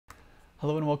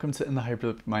Hello and welcome to In the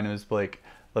Hyperloop. My name is Blake.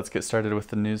 Let's get started with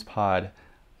the NewsPod.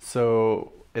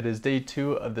 So it is day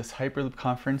 2 of this Hyperloop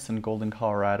conference in Golden,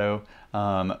 Colorado,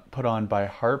 put on by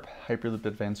HARP, Hyperloop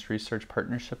Advanced Research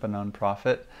Partnership, a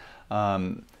nonprofit.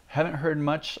 Haven't heard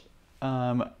much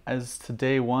as to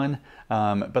day 1,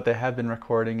 but they have been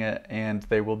recording it and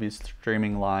they will be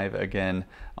streaming live again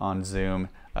on Zoom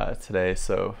today,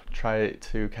 so try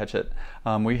to catch it.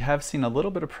 We have seen a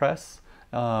little bit of press.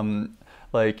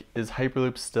 Like, is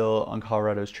Hyperloop still on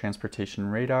Colorado's transportation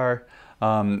radar?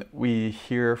 We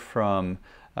hear from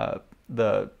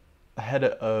the head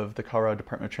of the Colorado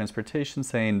Department of Transportation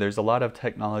saying there's a lot of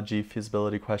technology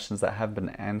feasibility questions that have been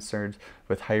answered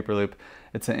with Hyperloop.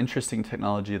 It's an interesting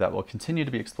technology that will continue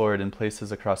to be explored in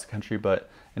places across the country, but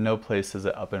in no place is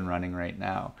it up and running right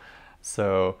now.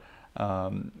 So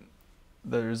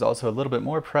there's also a little bit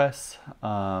more press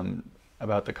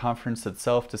about the conference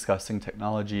itself, discussing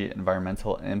technology,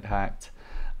 environmental impact.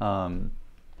 And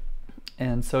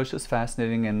so it's just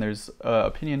fascinating, and there's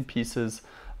opinion pieces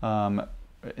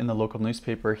in the local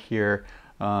newspaper here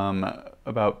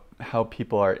about how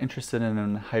people are interested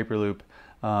in Hyperloop,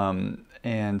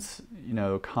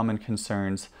 and common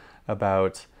concerns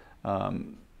about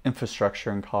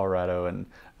infrastructure in Colorado, and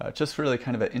just really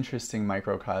kind of an interesting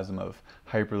microcosm of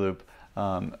Hyperloop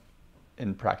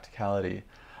in practicality.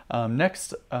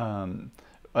 Next,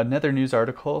 another news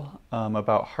article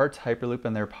about Heart's Hyperloop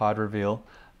and their pod reveal.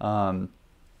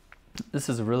 This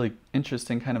is a really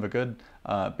interesting, kind of a good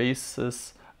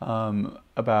basis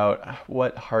about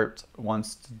what Heart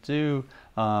wants to do,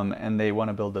 and they want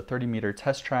to build a 30-meter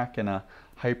test track and a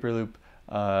Hyperloop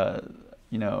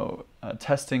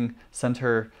testing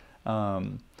center.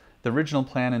 The original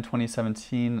plan in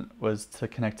 2017 was to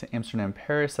connect to Amsterdam and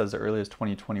Paris as early as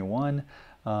 2021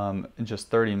 in just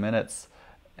 30 minutes,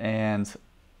 and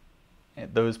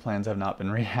those plans have not been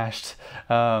rehashed.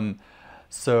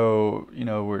 So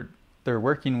they're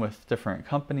working with different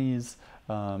companies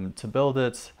to build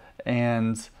it,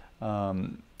 and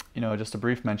just a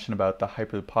brief mention about the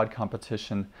Hyperloop pod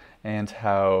competition and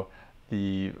how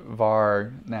the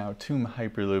VAR, now TUM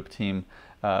Hyperloop team,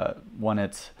 won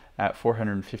it at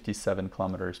 457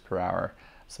 kilometers per hour.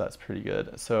 So that's pretty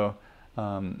good. So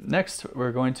next,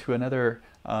 we're going to another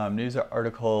news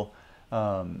article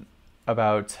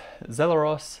about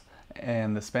Celeros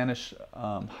and the Spanish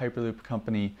Hyperloop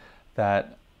company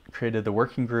that created the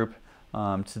working group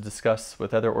to discuss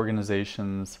with other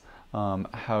organizations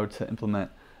how to implement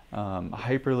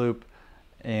Hyperloop.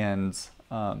 And it's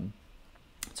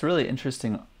a really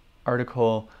interesting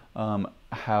article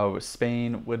how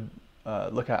Spain would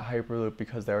look at Hyperloop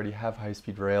because they already have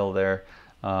high-speed rail there.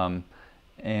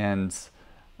 And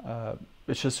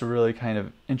it's just a really kind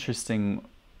of interesting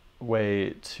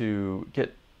way to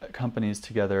get companies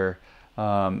together,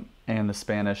 and the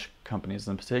Spanish companies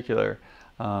in particular.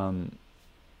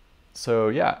 So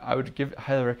yeah, I would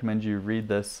highly recommend you read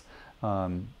this.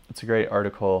 It's a great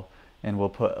article, and we'll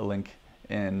put a link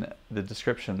in the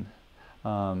description.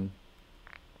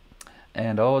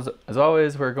 And as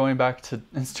always, we're going back to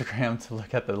Instagram to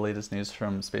look at the latest news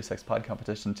from SpaceX pod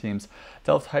competition teams.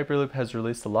 Delft Hyperloop has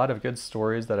released a lot of good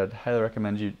stories that I'd highly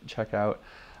recommend you check out.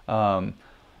 All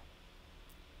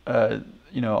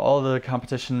the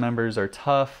competition members are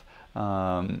tough.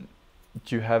 Do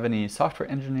you have any software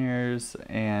engineers?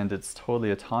 And it's totally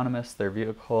autonomous, their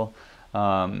vehicle.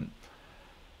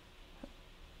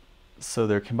 So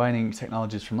they're combining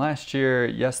technologies from last year.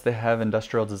 Yes, they have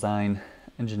industrial design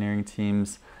engineering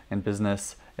teams and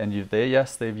business, and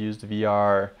yes, they've used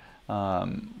VR.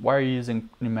 Why are you using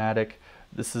pneumatic?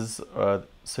 This is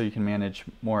so you can manage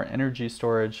more energy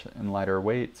storage and lighter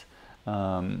weight.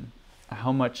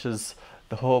 How much is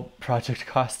the whole project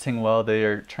costing? Well, they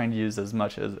are trying to use as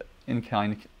much as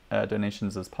in-kind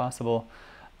donations as possible.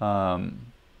 They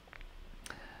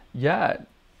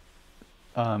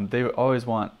always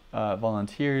want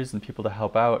volunteers and people to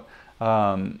help out.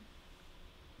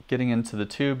 Getting into the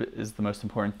tube is the most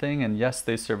important thing, and yes,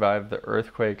 they survived the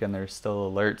earthquake and they're still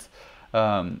alert.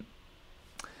 And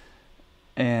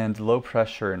low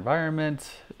pressure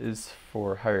environment is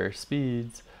for higher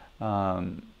speeds.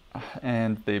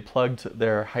 And they plugged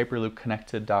their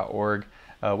hyperloopconnected.org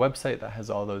website that has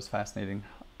all those fascinating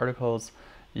articles.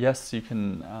 Yes, you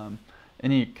can,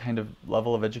 any kind of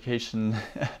level of education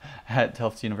at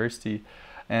Delft University.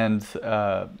 And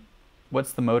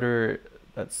what's the motor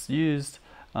that's used?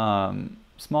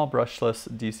 Small brushless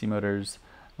DC motors,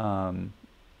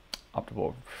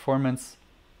 optimal performance.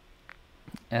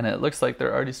 And it looks like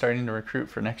they're already starting to recruit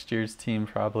for next year's team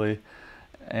probably.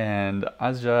 And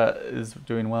Asja is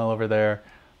doing well over there.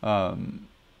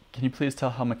 can you please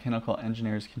tell how mechanical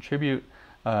engineers contribute?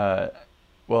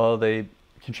 Well, they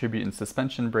contribute in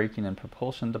suspension, braking, and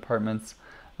propulsion departments.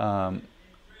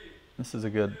 This is a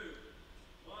good...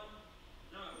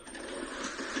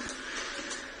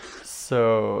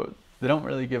 So they don't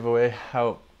really give away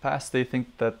how fast they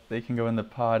think that they can go in the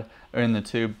pod or in the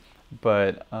tube,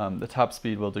 but the top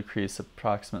speed will decrease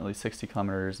approximately 60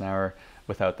 kilometers an hour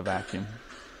without the vacuum.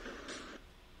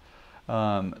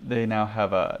 They now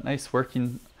have a nice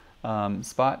working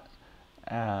spot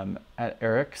at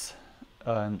Eric's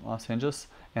in Los Angeles,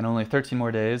 and only 13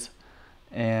 more days,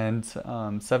 and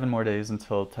 7 more days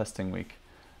until testing week.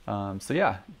 So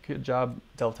yeah, good job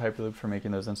Delft Hyperloop for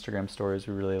making those Instagram stories.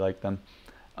 We really like them.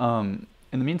 In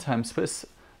the meantime,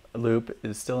 Swissloop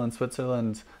is still in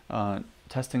Switzerland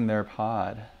testing their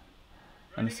pod,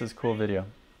 and this is a cool video.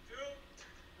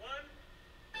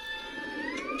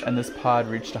 And this pod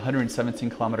reached 117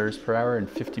 kilometers per hour in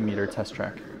 50-meter test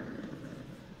track.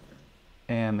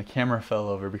 And the camera fell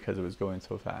over because it was going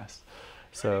so fast.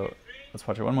 So let's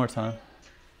watch it one more time.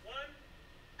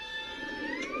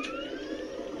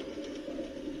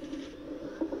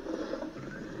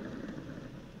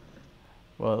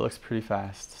 Well, it looks pretty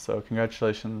fast, so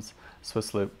congratulations,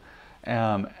 Swissloop.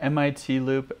 MIT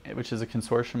Loop, which is a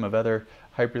consortium of other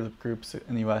Hyperloop groups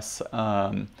in the US,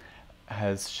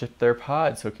 has shipped their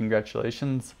pod, so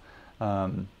congratulations.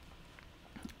 Hyperloop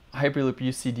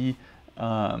UCD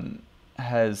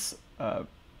has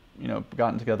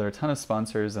gotten together a ton of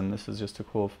sponsors, and this is just a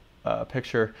cool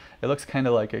picture. It looks kind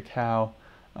of like a cow,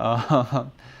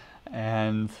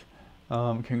 and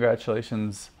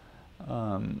congratulations,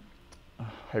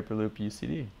 Hyperloop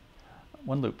UCD.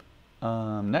 OneLoop.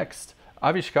 Next,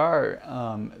 Avishkar,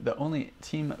 the only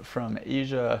team from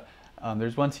Asia.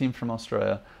 There's one team from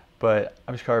Australia, but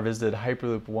Avishkar visited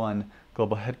Hyperloop One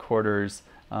global headquarters,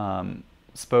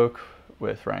 spoke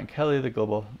with Ryan Kelly, the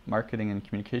global marketing and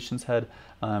communications head,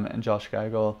 and Josh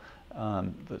Geigel,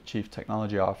 the chief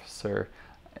technology officer,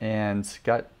 and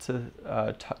got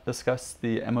to discuss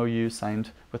the MOU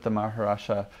signed with the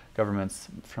Maharashtra governments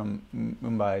from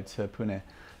Mumbai to Pune.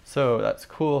 So that's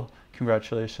cool.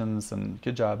 Congratulations and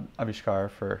good job, Avishkar,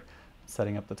 for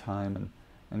setting up the time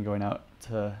and going out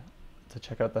to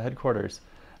check out the headquarters.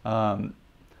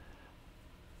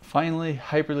 Finally,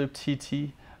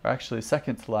 HyperloopTT, or actually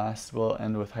second to last, we'll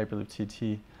end with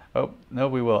HyperloopTT. Oh, no,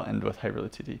 we will end with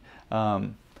HyperloopTT.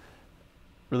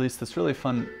 Released this really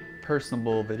fun,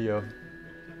 personable video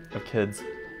of kids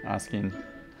asking,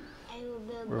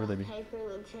 where would they be?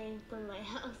 Hyperloop train from my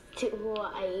house to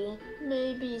Hawaii.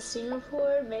 Maybe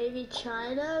Singapore, maybe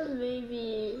China,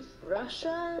 maybe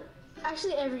Russia.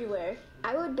 Actually everywhere.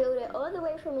 I would build it all the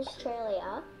way from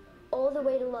Australia, all the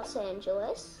way to Los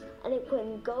Angeles, and it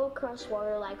would go across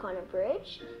water like on a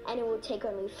bridge, and it would take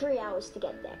only 3 hours to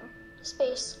get there.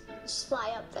 Space. Just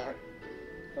fly up there.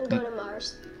 And go to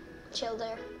Mars. Chill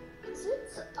there.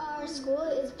 Since our school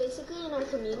is basically in our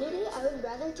community, I would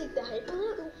rather take the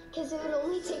Hyperloop, because it would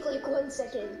only take like 1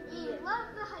 second. We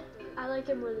love the Hyperloop. I like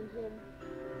it more than him.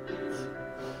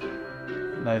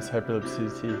 Nice,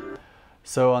 HyperloopTT.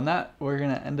 So on that, we're going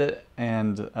to end it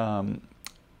and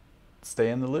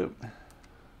stay in the loop.